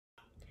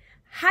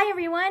Hi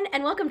everyone,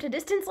 and welcome to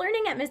Distance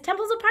Learning at Miss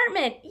Temple's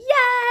apartment.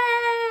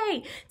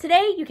 Yay!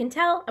 Today, you can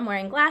tell I'm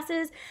wearing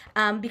glasses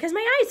because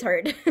my eyes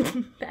hurt.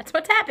 That's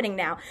what's happening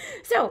now.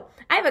 So,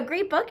 I have a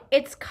great book.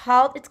 It's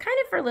kind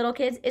of for little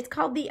kids. It's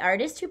called The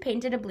Artist Who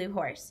Painted a Blue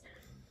Horse.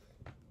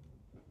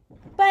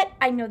 But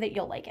I know that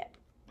you'll like it.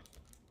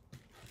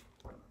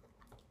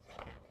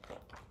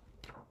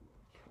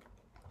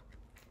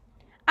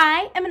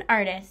 I am an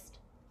artist,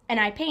 and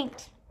I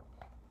paint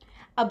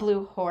a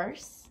blue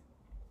horse,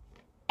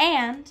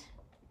 and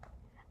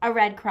a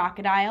red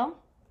crocodile,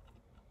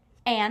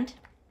 and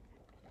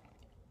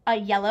a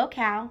yellow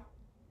cow,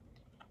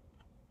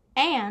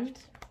 and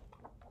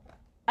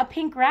a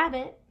pink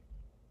rabbit,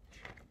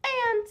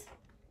 and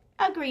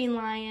a green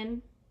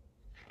lion,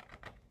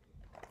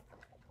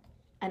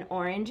 an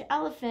orange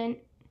elephant,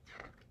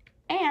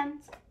 and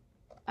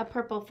a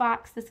purple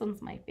fox. This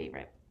one's my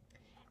favorite.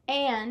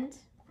 And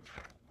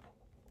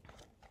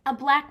a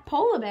black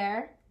polar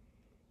bear,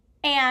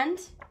 and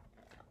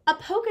a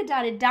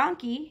polka-dotted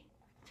donkey.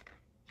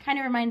 Kind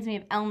of reminds me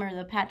of Elmer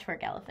the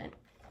patchwork elephant.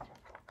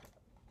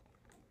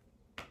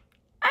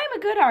 I'm a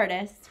good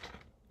artist.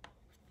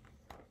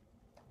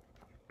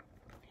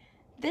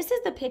 This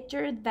is the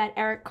picture that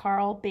Eric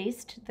Carle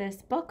based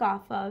this book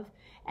off of,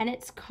 and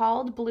it's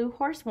called Blue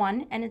Horse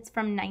 1, and it's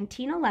from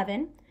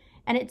 1911,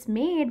 and it's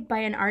made by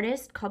an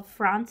artist called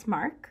Franz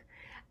Marc.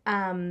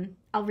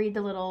 I'll read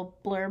the little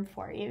blurb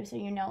for you so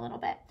you know a little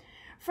bit.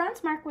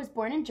 Franz Marc was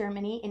born in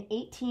Germany in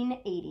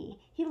 1880.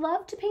 He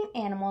loved to paint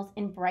animals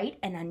in bright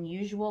and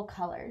unusual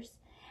colors.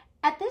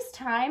 At this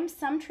time,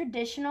 some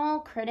traditional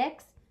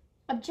critics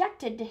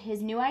objected to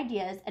his new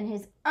ideas and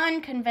his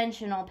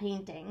unconventional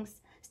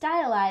paintings,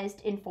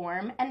 stylized in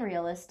form and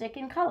unrealistic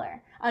in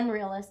color.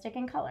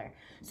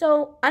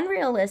 So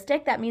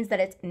unrealistic, that means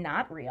that it's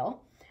not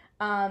real.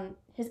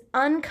 His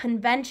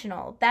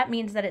unconventional, that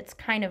means that it's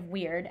kind of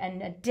weird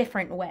and a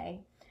different way.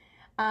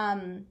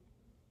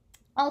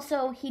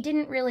 Also, he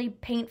didn't really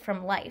paint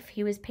from life.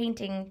 He was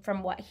painting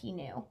from what he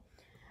knew.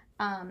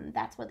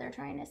 That's what they're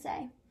trying to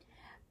say.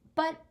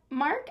 But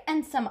Marc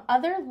and some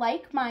other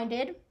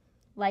like-minded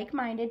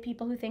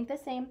people who think the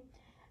same,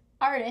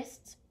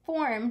 artists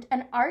formed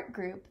an art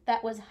group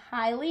that was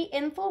highly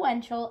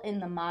influential in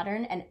the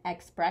modern and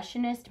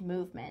expressionist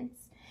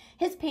movements.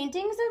 His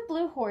paintings of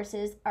blue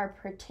horses are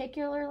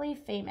particularly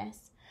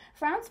famous.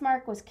 Franz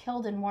Marc was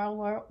killed in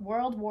World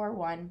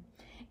War I.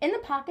 In the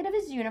pocket of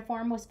his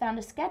uniform was found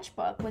a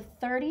sketchbook with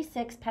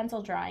 36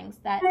 pencil drawings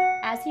that,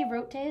 as he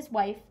wrote to his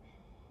wife,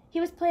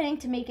 he was planning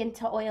to make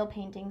into oil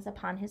paintings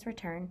upon his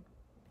return.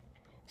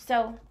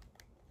 So,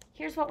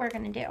 here's what we're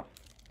going to do.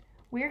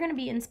 We're going to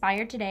be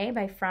inspired today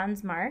by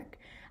Franz Marc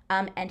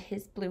and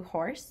his blue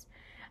horse.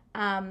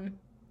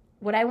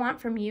 What I want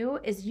from you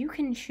is you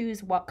can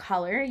choose what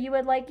color you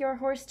would like your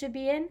horse to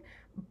be in,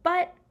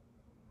 but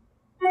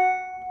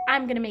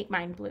I'm going to make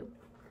mine blue.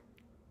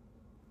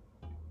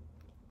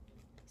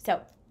 So,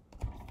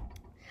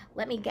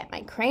 let me get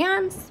my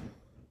crayons.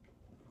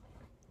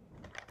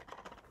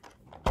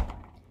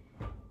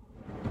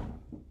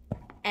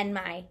 And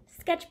my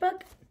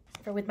sketchbook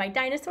with my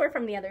dinosaur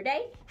from the other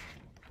day.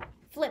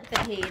 Flip the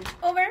page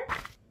over.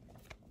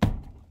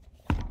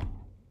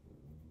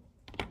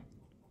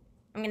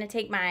 I'm going to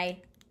take my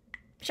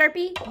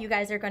Sharpie. You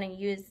guys are going to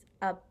use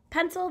a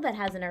pencil that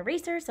has an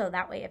eraser, so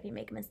that way if you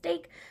make a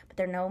mistake, but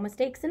there are no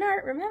mistakes in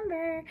art,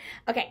 remember.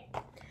 Okay,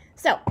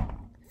 so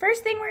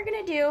first thing we're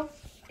going to do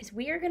is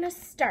we are going to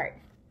start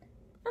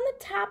on the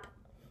top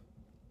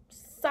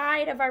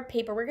side of our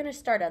paper. We're going to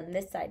start on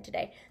this side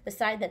today, the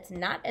side that's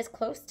not as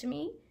close to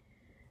me.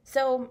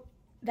 So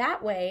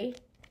that way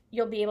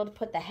you'll be able to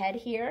put the head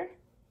here,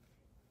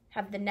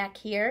 have the neck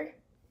here,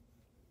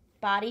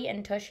 body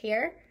and tush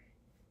here,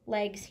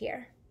 legs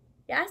here.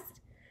 Yes?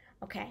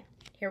 Okay,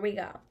 here we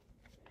go.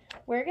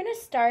 We're going to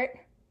start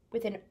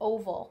with an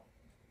oval,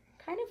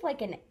 kind of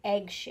like an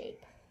egg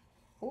shape.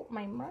 Oh,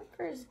 my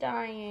marker's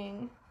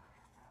dying.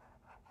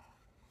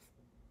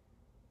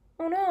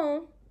 Oh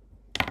no.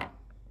 I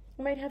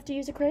might have to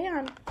use a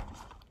crayon.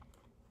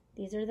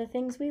 These are the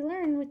things we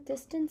learn with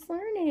distance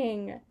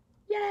learning.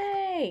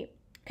 Yay!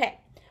 Okay,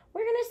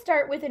 we're going to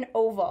start with an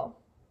oval.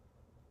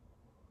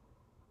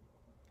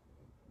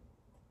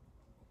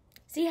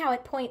 See how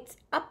it points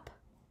up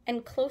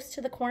and close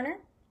to the corner?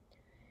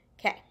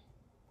 Okay.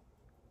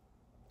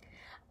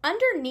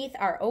 Underneath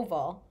our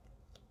oval,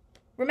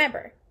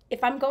 remember,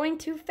 if I'm going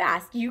too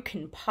fast, you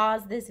can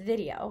pause this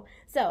video.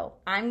 So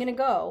I'm going to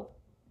go.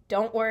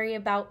 Don't worry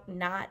about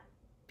not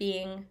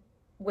being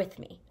with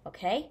me,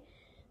 okay?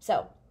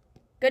 So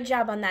good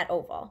job on that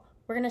oval.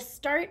 We're going to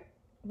start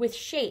with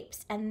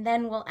shapes, and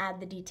then we'll add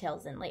the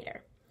details in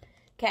later.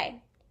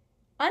 Okay,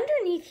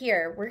 underneath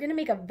here, we're going to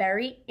make a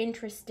very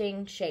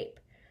interesting shape.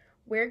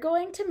 We're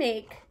going to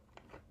make,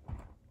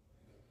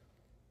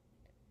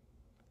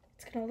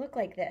 it's going to look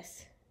like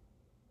this.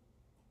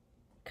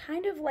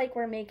 Kind of like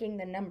we're making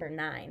the number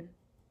 9.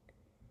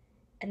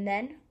 And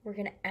then we're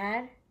going to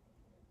add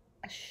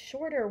a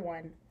shorter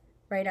one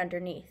right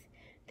underneath.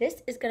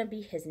 This is going to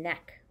be his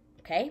neck,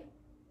 okay?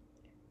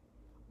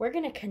 we're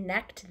going to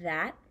connect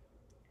that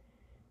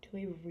to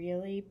a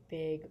really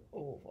big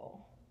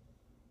oval.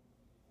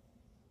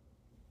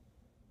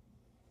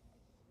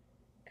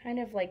 Kind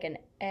of like an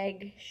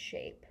egg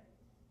shape.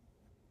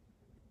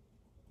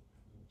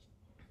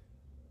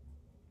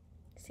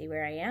 See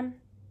where I am?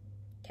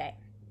 Okay.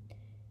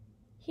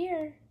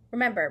 Here,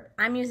 remember,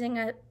 I'm using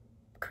a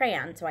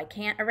crayon, so I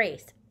can't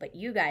erase, but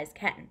you guys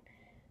can.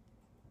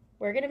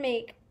 We're going to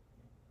make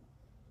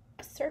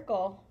a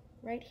circle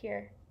right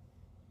here.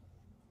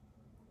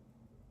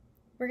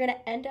 We're going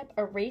to end up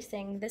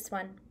erasing this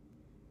one,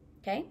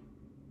 okay?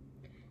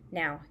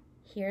 Now,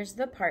 here's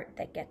the part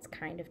that gets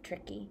kind of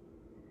tricky.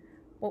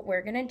 What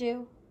we're going to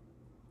do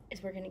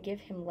is we're going to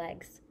give him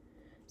legs.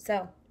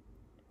 So,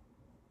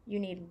 you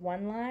need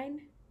one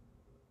line,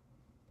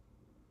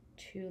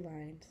 two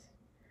lines.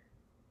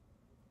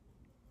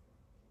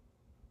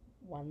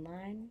 One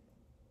line,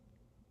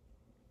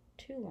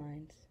 two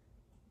lines.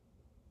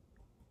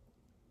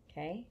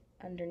 Okay,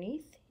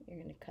 underneath,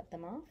 you're going to cut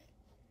them off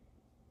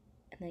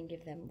and then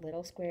give them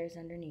little squares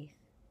underneath.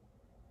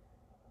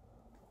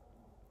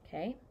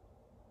 Okay,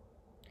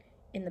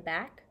 in the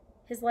back,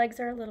 his legs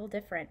are a little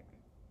different.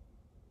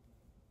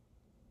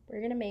 We're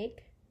going to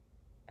make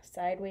a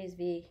sideways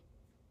V,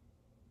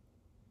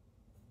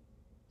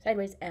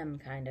 sideways M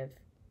kind of.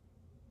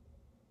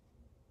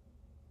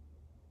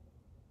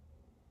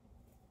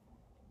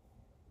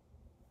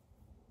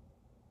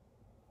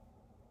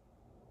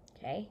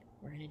 Okay,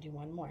 we're going to do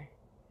one more.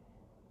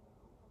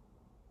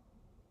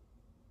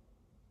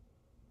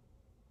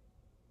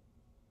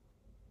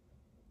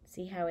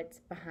 See how it's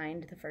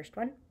behind the first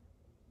one?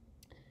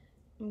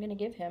 I'm going to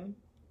give him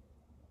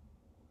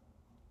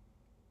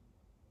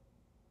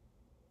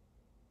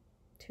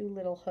two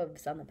little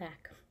hooves on the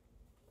back.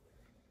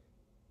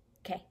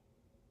 Okay,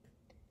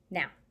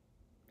 now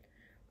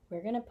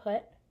we're going to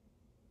put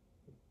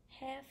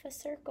half a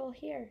circle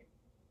here.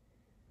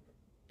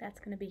 That's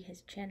going to be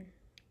his chin.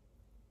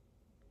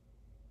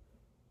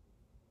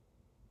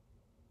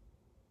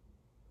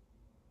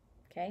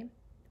 Okay,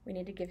 we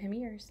need to give him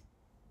ears.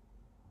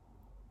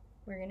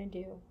 We're going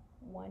to do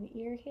one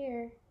ear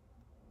here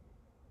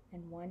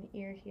and one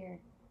ear here.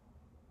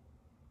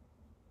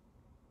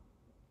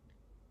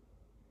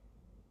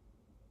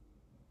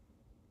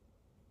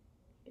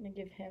 Going to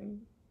give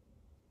him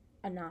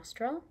a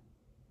nostril.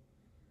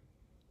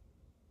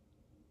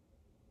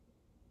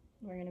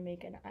 We're going to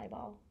make an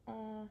eyeball.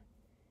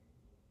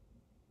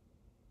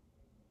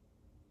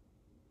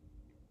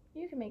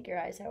 You can make your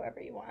eyes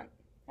however you want.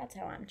 That's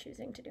how I'm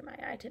choosing to do my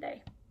eye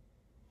today.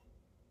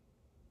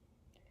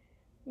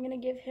 I'm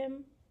going to give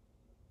him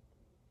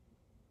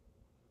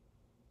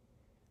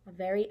a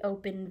very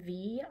open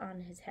V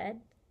on his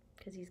head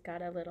because he's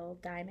got a little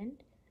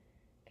diamond.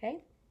 Okay,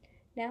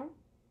 now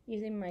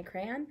using my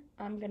crayon,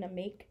 I'm going to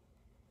make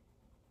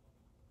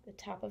the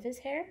top of his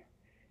hair.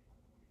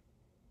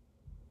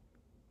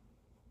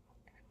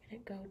 I'm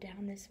going to go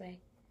down this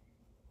way.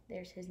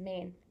 There's his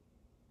mane.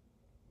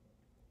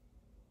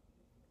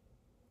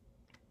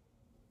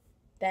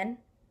 Then,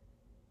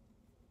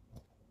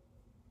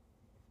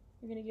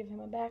 we're going to give him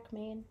a back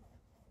mane,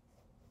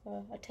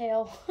 a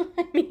tail,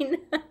 I mean,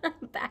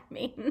 back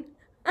mane.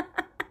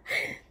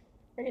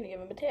 We're going to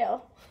give him a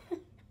tail.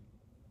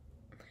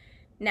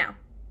 Now,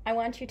 I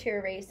want you to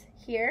erase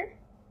here,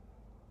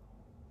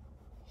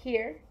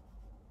 here,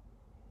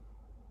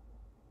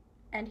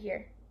 and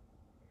here.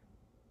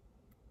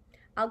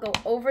 I'll go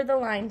over the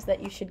lines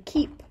that you should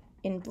keep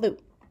in blue.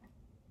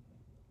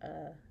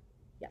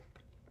 Yeah.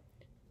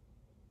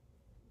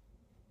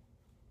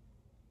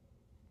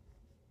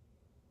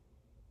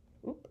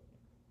 Oop.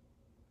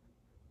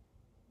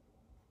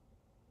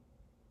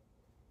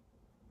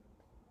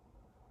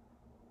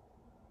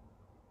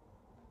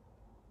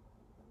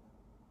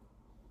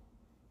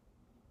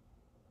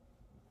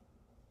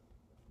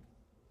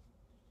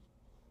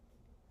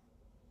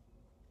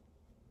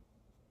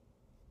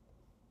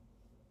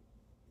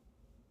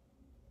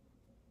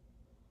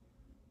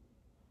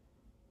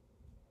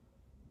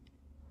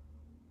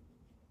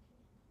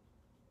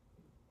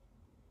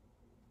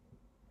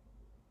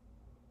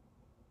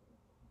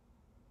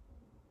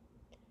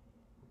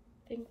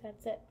 I think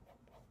that's it.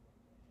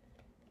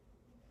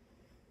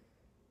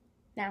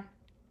 Now,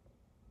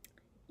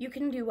 you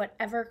can do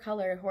whatever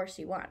color horse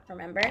you want,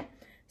 remember?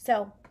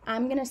 So,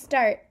 I'm going to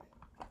start.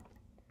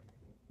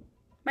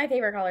 My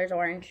favorite color is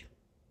orange.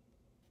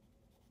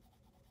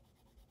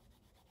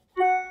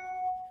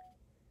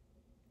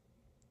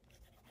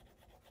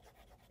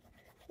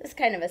 This is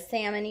kind of a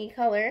salmon-y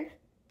color.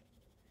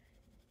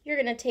 You're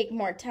going to take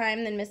more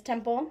time than Miss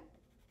Temple.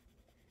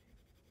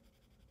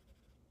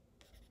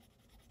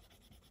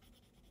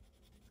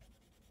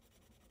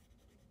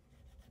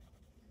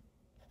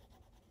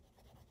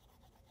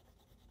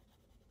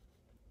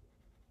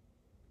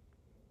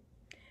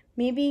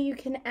 Maybe you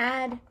can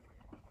add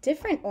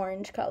different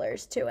orange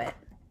colors to it.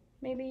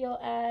 Maybe you'll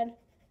add,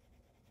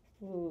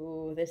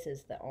 ooh, this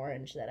is the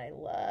orange that I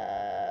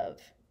love.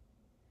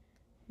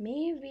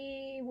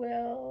 Maybe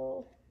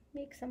we'll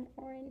make some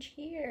orange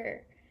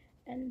here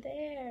and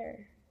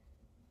there.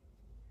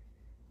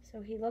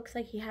 So he looks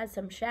like he has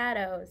some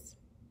shadows.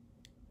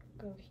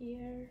 Go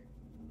here.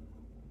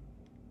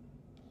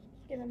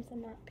 Give him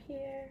some up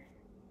here.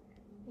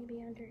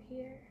 Maybe under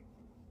here.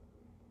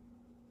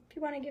 If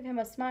you want to give him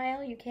a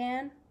smile, you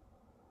can.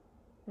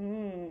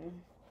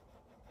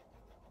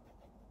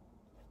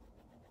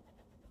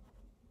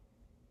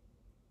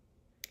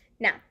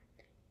 Now,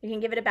 you can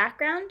give it a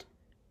background,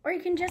 or you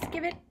can just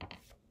give it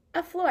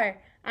a floor.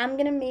 I'm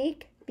going to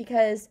make,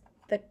 because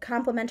the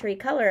complementary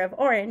color of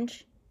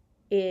orange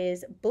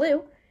is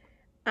blue,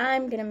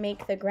 I'm going to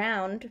make the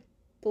ground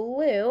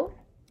blue.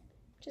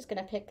 Just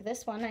going to pick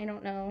this one. I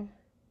don't know.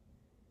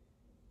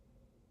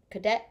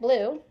 Cadet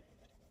blue.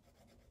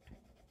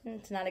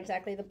 It's not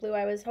exactly the blue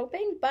I was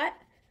hoping, but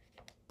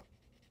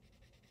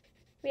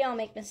we all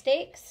make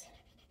mistakes.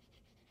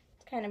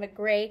 It's kind of a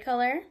gray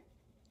color.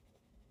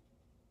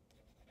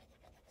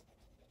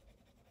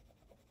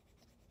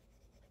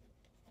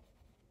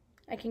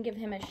 I can give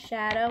him a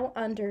shadow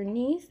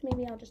underneath.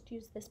 Maybe I'll just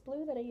use this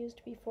blue that I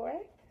used before.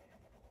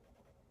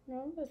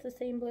 No, it's the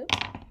same blue.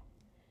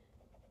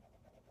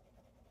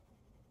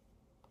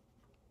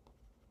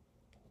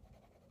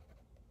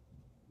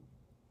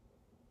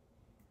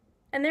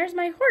 And there's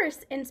my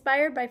horse,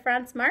 inspired by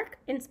Franz Marc,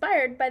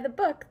 inspired by the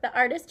book, The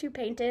Artist Who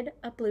Painted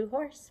a Blue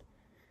Horse.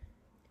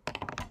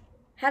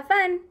 Have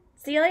fun.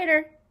 See you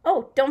later.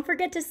 Oh, don't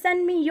forget to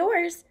send me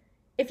yours.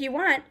 If you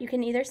want, you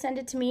can either send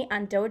it to me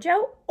on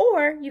Dojo,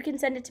 or you can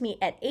send it to me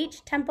at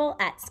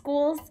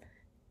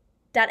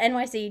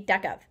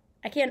htemple@schools.nyc.gov.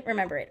 I can't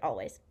remember it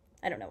always.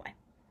 I don't know why.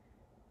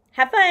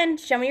 Have fun.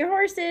 Show me your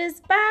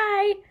horses.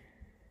 Bye.